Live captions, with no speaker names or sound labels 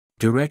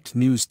Direct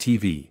News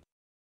TV.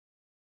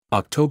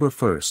 October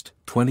 1,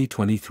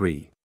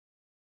 2023.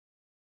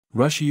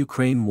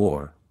 Russia-Ukraine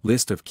War,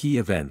 List of Key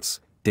Events,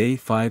 Day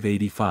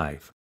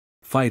 585.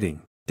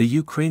 Fighting. The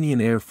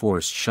Ukrainian Air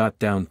Force shot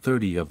down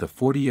 30 of the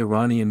 40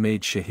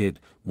 Iranian-made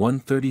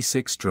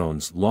Shahed-136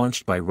 drones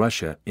launched by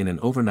Russia in an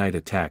overnight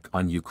attack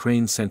on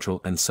Ukraine's central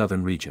and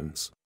southern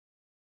regions.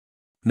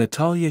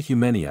 Natalia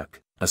Humeniuk,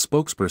 a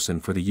spokesperson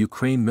for the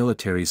Ukraine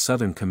military's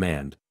Southern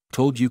Command,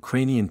 told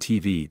Ukrainian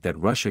TV that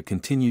Russia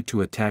continued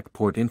to attack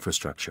port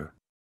infrastructure.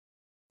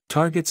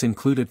 Targets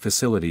included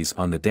facilities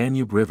on the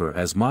Danube River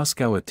as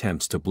Moscow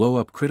attempts to blow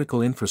up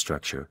critical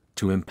infrastructure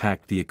to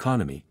impact the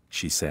economy,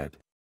 she said.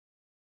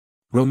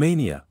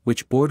 Romania,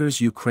 which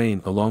borders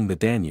Ukraine along the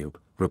Danube,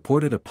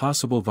 reported a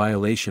possible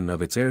violation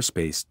of its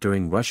airspace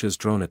during Russia's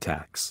drone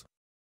attacks.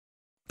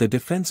 The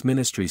Defense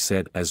Ministry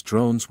said as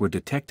drones were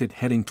detected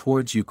heading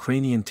towards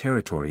Ukrainian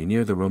territory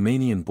near the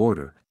Romanian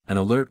border, an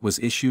alert was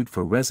issued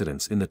for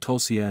residents in the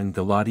Tulcea and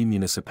Galati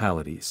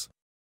municipalities.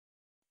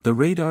 The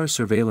radar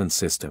surveillance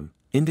system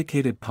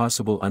indicated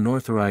possible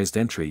unauthorized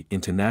entry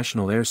into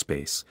national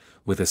airspace,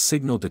 with a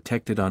signal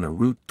detected on a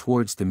route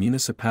towards the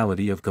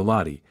municipality of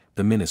Galati,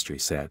 the ministry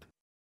said.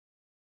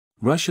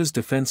 Russia's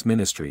defense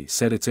ministry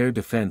said its air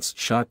defense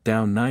shot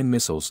down 9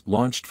 missiles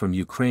launched from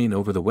Ukraine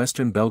over the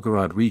western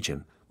Belgorod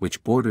region,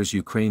 which borders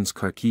Ukraine's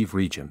Kharkiv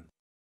region.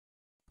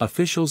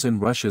 Officials in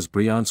Russia's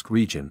Bryansk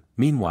region,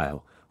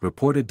 meanwhile,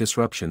 reported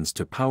disruptions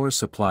to power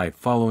supply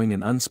following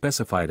an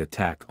unspecified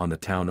attack on the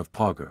town of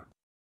Pogor.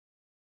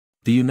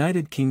 The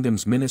United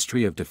Kingdom's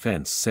Ministry of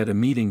Defense said a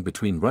meeting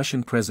between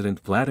Russian President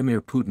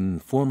Vladimir Putin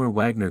and former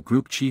Wagner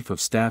Group Chief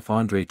of Staff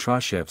Andrei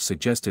Trashev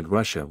suggested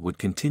Russia would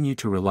continue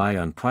to rely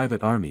on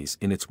private armies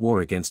in its war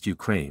against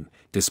Ukraine,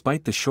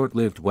 despite the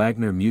short-lived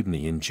Wagner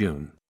mutiny in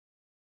June.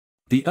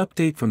 The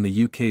update from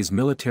the UK's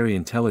military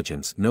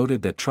intelligence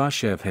noted that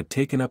Trashev had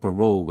taken up a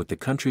role with the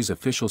country's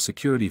official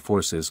security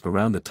forces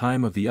around the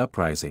time of the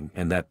uprising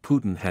and that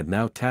Putin had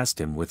now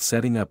tasked him with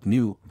setting up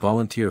new,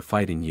 volunteer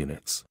fighting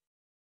units.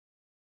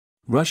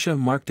 Russia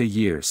marked a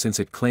year since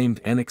it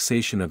claimed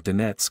annexation of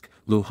Donetsk,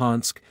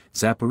 Luhansk,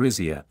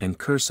 Zaporizhia and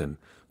Kherson,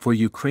 for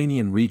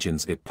Ukrainian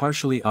regions it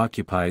partially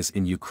occupies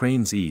in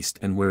Ukraine's east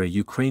and where a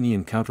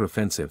Ukrainian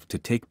counteroffensive to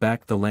take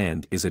back the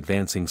land is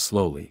advancing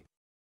slowly.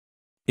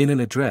 In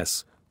an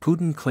address,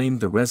 Putin claimed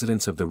the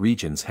residents of the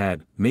regions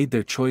had made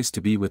their choice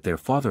to be with their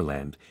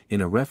fatherland in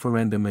a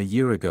referendum a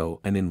year ago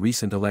and in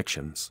recent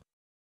elections.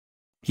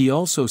 He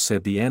also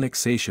said the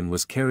annexation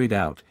was carried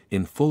out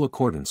in full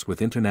accordance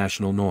with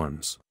international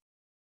norms.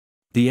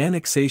 The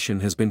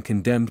annexation has been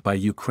condemned by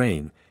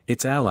Ukraine,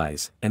 its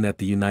allies, and at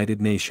the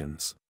United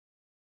Nations.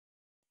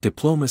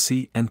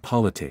 Diplomacy and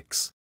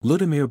politics.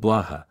 Ludimir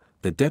Blaha,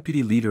 the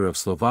deputy leader of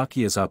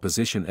Slovakia's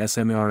opposition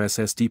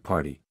SMRSSD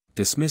party,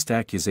 dismissed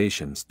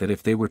accusations that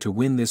if they were to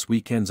win this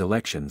weekend's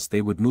elections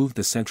they would move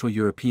the Central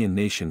European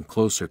nation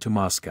closer to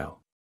Moscow.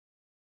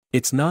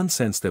 It's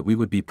nonsense that we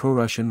would be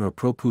pro-Russian or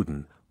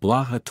pro-Putin,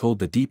 Blaha told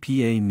the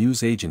DPA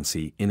news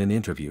agency in an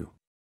interview.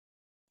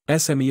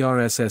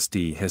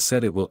 SMERSSD has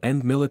said it will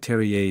end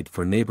military aid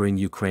for neighboring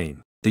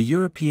Ukraine. The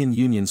European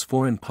Union's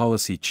foreign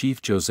policy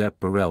chief Josep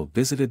Borrell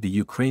visited the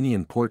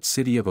Ukrainian port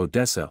city of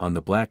Odessa on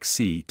the Black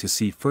Sea to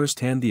see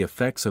firsthand the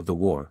effects of the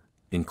war,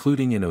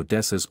 including in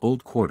Odessa's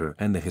Old Quarter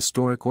and the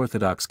historic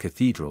Orthodox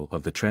Cathedral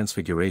of the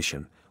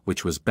Transfiguration,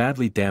 which was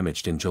badly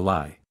damaged in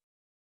July.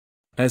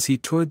 As he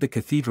toured the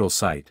cathedral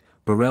site,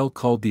 Borrell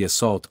called the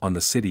assault on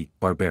the city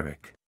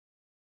barbaric.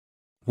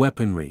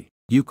 Weaponry.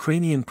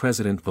 Ukrainian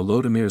President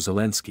Volodymyr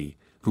Zelensky,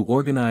 who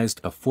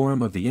organized a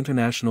forum of the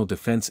international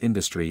defense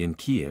industry in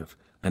Kyiv,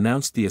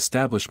 announced the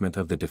establishment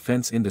of the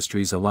Defense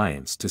Industries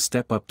Alliance to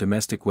step up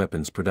domestic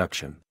weapons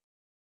production.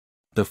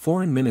 The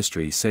Foreign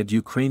Ministry said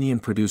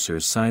Ukrainian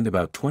producers signed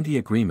about 20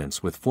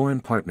 agreements with foreign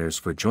partners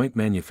for joint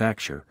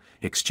manufacture,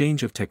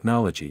 exchange of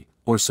technology,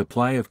 or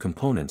supply of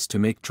components to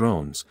make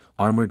drones,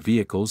 armored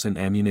vehicles and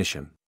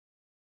ammunition.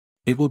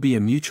 It will be a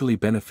mutually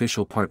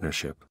beneficial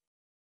partnership.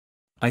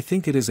 I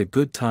think it is a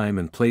good time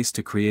and place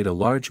to create a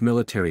large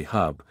military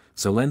hub,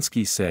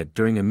 Zelensky said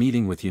during a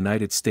meeting with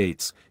United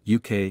States,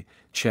 UK,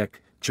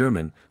 Czech,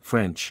 German,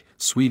 French,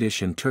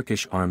 Swedish and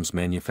Turkish arms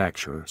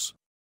manufacturers.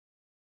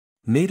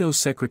 NATO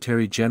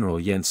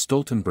Secretary-General Jens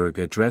Stoltenberg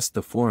addressed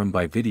the forum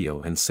by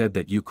video and said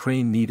that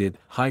Ukraine needed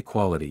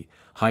high-quality,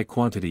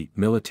 high-quantity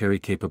military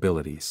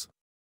capabilities.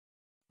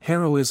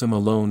 Heroism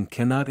alone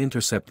cannot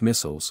intercept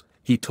missiles,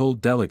 he told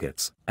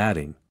delegates,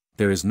 adding,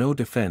 there is no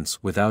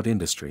defense without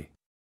industry.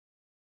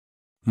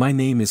 My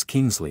name is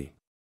Kingsley.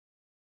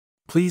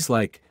 Please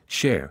like,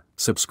 share,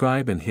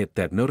 subscribe and hit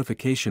that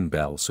notification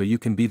bell so you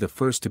can be the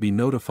first to be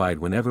notified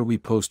whenever we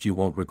post. You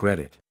won't regret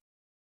it.